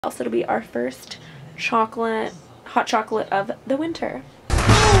Also, it'll be our first hot chocolate of the winter.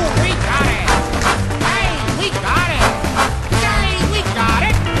 Oh, we got it! Hey, we got it! Yay, we got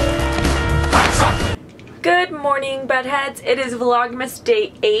it! Good morning, bedheads. It is Vlogmas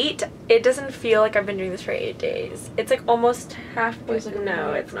day 8. It doesn't feel like I've been doing this for 8 days. It's like almost halfway.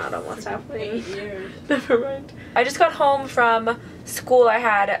 No, it's not almost halfway. 8 years. Never mind. I just got home from school. I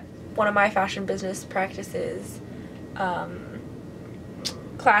had one of my fashion business practices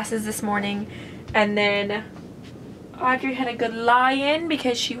classes this morning, and then Audrey had a good lie-in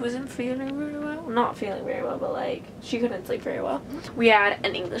because she wasn't feeling very well. Not feeling very well, but like she couldn't sleep very well. We had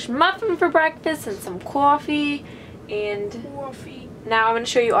an English muffin for breakfast and some coffee, and now I'm going to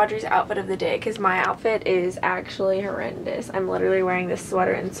show you Audrey's outfit of the day because my outfit is actually horrendous. I'm literally wearing this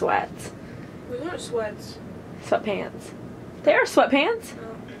sweater and sweats. Those aren't sweats. Sweatpants. They are sweatpants?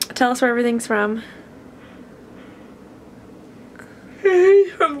 Oh. Tell us where everything's from.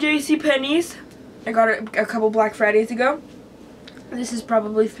 From JCPenney's. I got it a couple Black Fridays ago. This is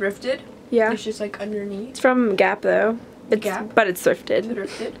probably thrifted. Yeah. It's just like underneath. It's from Gap though. It's Gap? But it's thrifted.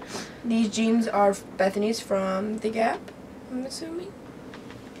 Thrifted. These jeans are Bethany's from the Gap, I'm assuming.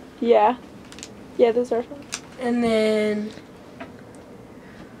 Yeah. Yeah, those are from. And then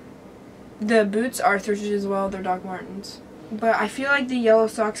the boots are thrifted as well. They're Doc Martens. But I feel like the yellow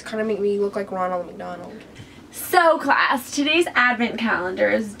socks kind of make me look like Ronald McDonald. So class, today's advent calendar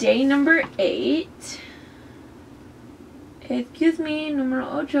is day number 8. Excuse me, numero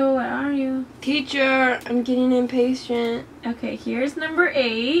ocho, where are you? Teacher, I'm getting impatient. Okay, here's number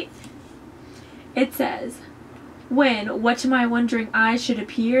 8. It says, when what to my wondering eyes should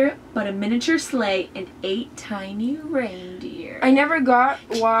appear but a miniature sleigh and 8 tiny reindeer. I never got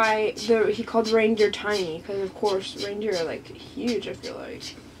why he called reindeer tiny, because of course reindeer are like huge, I feel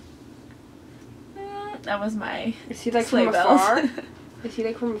like. That was my Is he like sleigh from bells. afar? Is he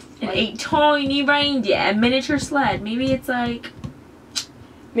like from An 8 tiny reindeer, a miniature sled. Maybe it's like...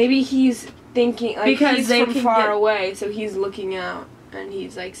 Maybe he's thinking, like, because he's they from can far get... away, so he's looking out, and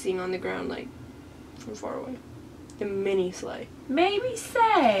he's like seeing on the ground, like, from far away. A mini sleigh. Maybe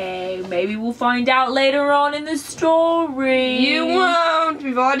say. Maybe we'll find out later on in the story. You won't!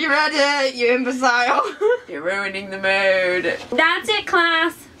 We've already read it, you imbecile! You're ruining the mood. That's it,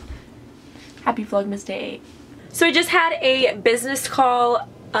 class. Happy Vlogmas Day 8. So I just had a business call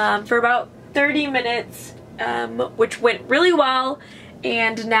for about 30 minutes, which went really well.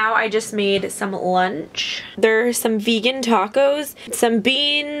 And now I just made some lunch. There's some vegan tacos, some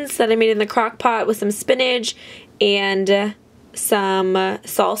beans that I made in the crock pot with some spinach and some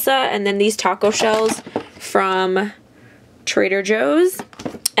salsa, and then these taco shells from Trader Joe's.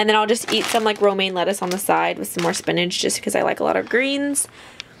 And then I'll just eat some like romaine lettuce on the side with some more spinach just because I like a lot of greens.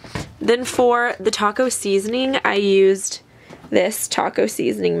 Then for the taco seasoning, I used this taco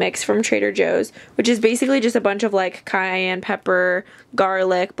seasoning mix from Trader Joe's, which is basically just a bunch of like cayenne pepper,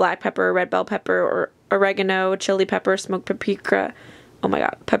 garlic, black pepper, red bell pepper, or oregano, chili pepper, smoked paprika, oh my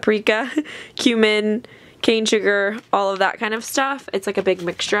god, paprika, cumin, cane sugar, all of that kind of stuff. It's like a big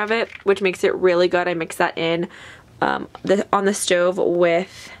mixture of it, which makes it really good. I mix that in on the stove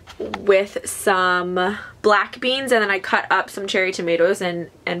with some black beans, and then I cut up some cherry tomatoes and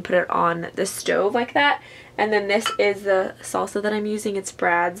put it on the stove like that. And then this is the salsa that I'm using. It's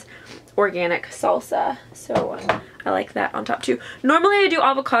Brad's organic salsa, so I like that on top too. Normally I do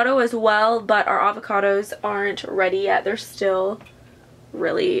avocado as well, but our avocados aren't ready yet. They're still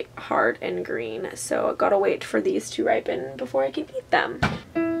really hard and green, so I gotta wait for these to ripen before I can eat them.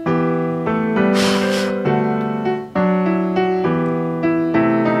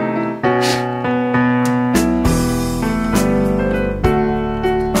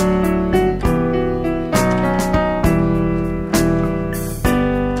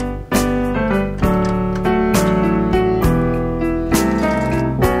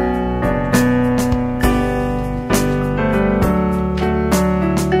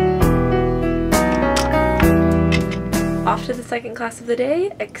 Off to the second class of the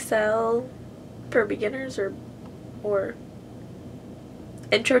day, Excel for beginners or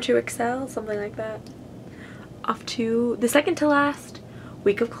intro to Excel, something like that. Off to the second to last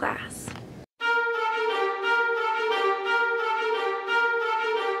week of class.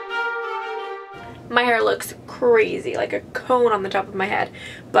 My hair looks crazy, like a cone on the top of my head,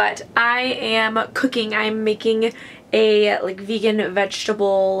 but I am cooking. I'm making a like vegan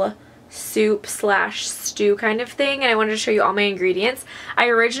vegetable soup slash stew kind of thing, and I wanted to show you all my ingredients. I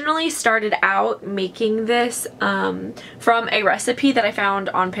originally started out making this from a recipe that I found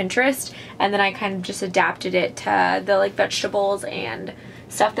on Pinterest, and then I kind of just adapted it to the like vegetables and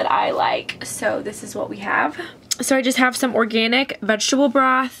stuff that I like. So this is what we have. So I just have some organic vegetable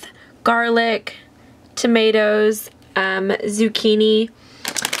broth, garlic, tomatoes, zucchini,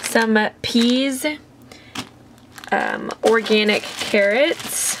 some peas, organic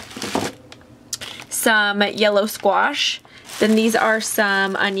carrots, some yellow squash. Then these are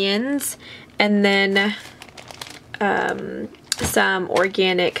some onions, and then some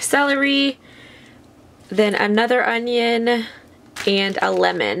organic celery, then another onion, and a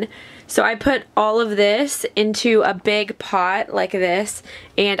lemon. So I put all of this into a big pot like this,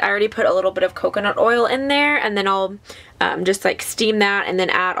 and I already put a little bit of coconut oil in there, and then I'll just like steam that and then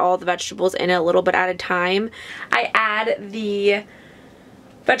add all the vegetables in a little bit at a time. I add the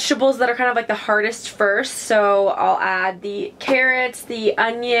vegetables that are kind of like the hardest first, so I'll add the carrots, the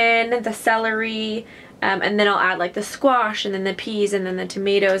onion, the celery, and then I'll add like the squash and then the peas and then the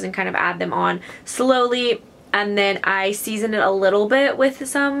tomatoes and kind of add them on slowly. And then I season it a little bit with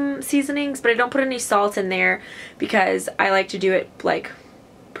some seasonings, but I don't put any salt in there because I like to do it like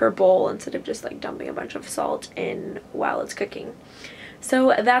per bowl instead of just like dumping a bunch of salt in while it's cooking.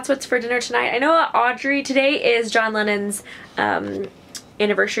 So that's what's for dinner tonight. I know that Audrey, today is John Lennon's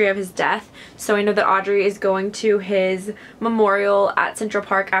anniversary of his death, so I know that Audrey is going to his memorial at Central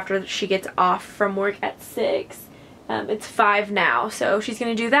Park after she gets off from work at 6. It's 5 now, so she's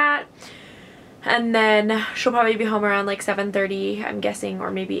gonna do that. And then she'll probably be home around like 7:30, I'm guessing,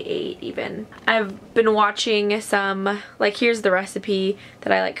 or maybe 8 even. I've been watching some, like here's the recipe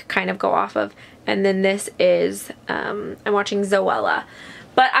that I like kind of go off of. And then this is, I'm watching Zoella.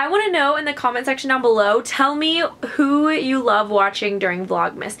 But I want to know in the comment section down below, tell me who you love watching during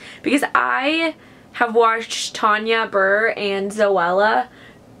Vlogmas. Because I have watched Tanya Burr and Zoella,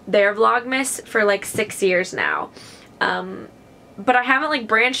 their Vlogmas, for like 6 years now. But I haven't like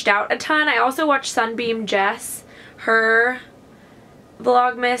branched out a ton. I also watch Sunbeam Jess, her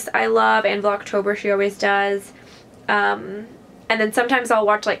Vlogmas I love, and Vlogtober she always does. And then sometimes I'll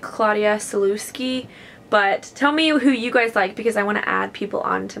watch like Claudia Salewski. But tell me who you guys like because I want to add people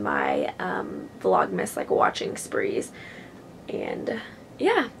onto my Vlogmas like watching sprees. And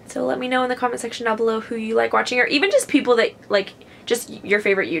yeah, so let me know in the comment section down below who you like watching, or even just people that like just your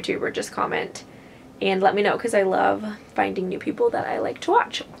favorite YouTuber. Just comment and let me know because I love finding new people that I like to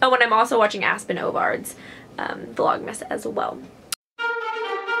watch. Oh, and I'm also watching Aspen Ovard's Vlogmas as well.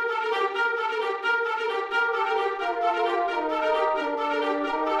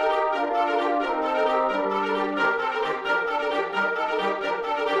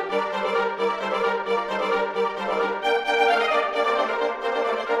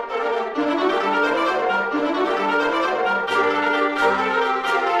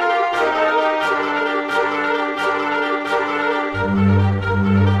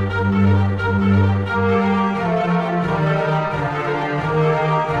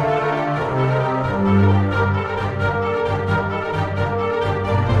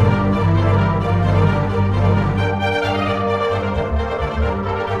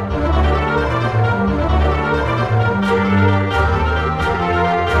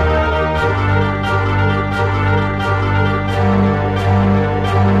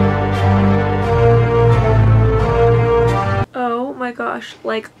 Gosh,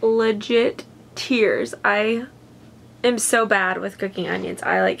 like legit tears. I am so bad with cooking onions.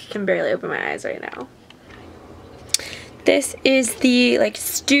 I like can barely open my eyes right now. This is the like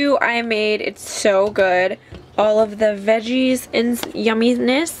stew I made. It's so good. All of the veggies and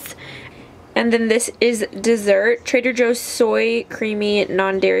yumminess. And then this is dessert. Trader Joe's soy creamy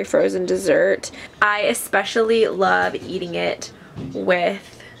non-dairy frozen dessert. I especially love eating it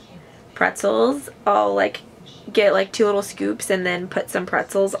with pretzels. I'll like get like 2 little scoops and then put some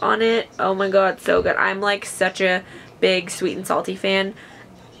pretzels on it. Oh my god, so good. I'm like such a big sweet and salty fan.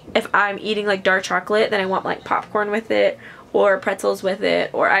 If I'm eating like dark chocolate, then I want like popcorn with it or pretzels with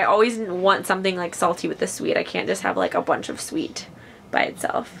it, or I always want something like salty with the sweet. I can't just have like a bunch of sweet by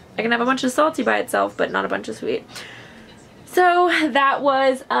itself. I can have a bunch of salty by itself, but not a bunch of sweet. So that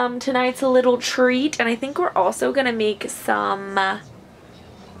was tonight's little treat, and I think we're also gonna make some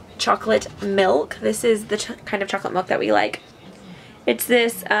chocolate milk. This is the kind of chocolate milk that we like. It's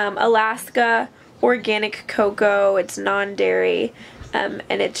this Alaska organic cocoa. It's non-dairy, and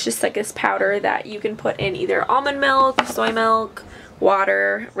it's just like this powder that you can put in either almond milk, soy milk,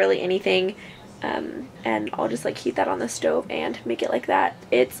 water, really anything. And I'll just like heat that on the stove and make it like that.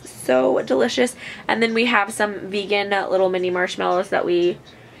 It's so delicious. And then we have some vegan little mini marshmallows that we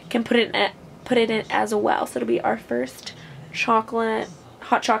can put it in as well. So it'll be our first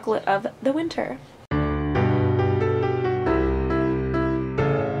hot chocolate of the winter.